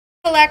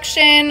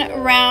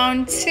Collection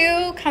round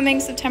 2 coming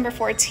September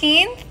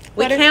 14th.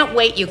 We can't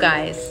wait, you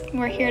guys.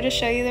 We're here to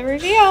show you the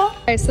reveal.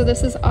 Okay, so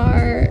this is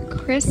our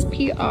Kris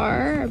PR,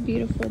 our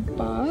beautiful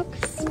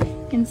box,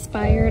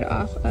 inspired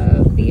off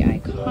of the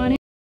iconic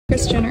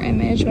Kris Jenner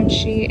image when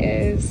she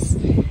is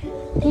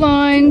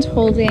blonde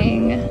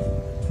holding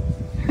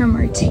her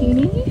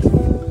martini.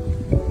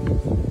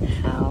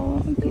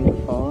 How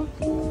beautiful.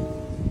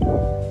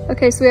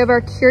 Okay, so we have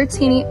our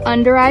Curatini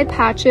under eye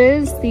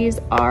patches. These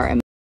are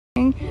amazing.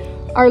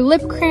 Our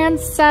lip crayon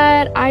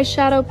set,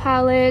 eyeshadow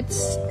palette,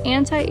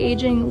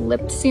 anti-aging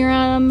lip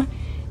serum,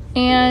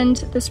 and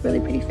this really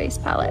pretty face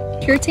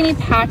palette. Curatini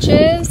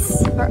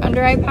patches, our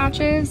under eye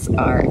patches,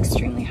 are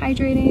extremely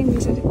hydrating.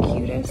 These are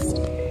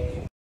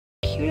the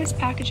cutest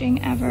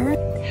packaging ever.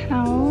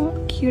 How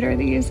cute are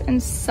these?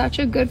 And such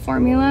a good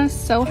formula,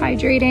 so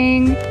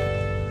hydrating.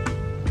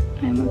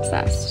 I'm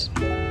obsessed.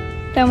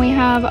 Then we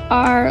have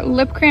our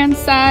lip crayon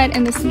set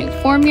in this new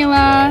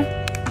formula.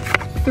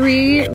 3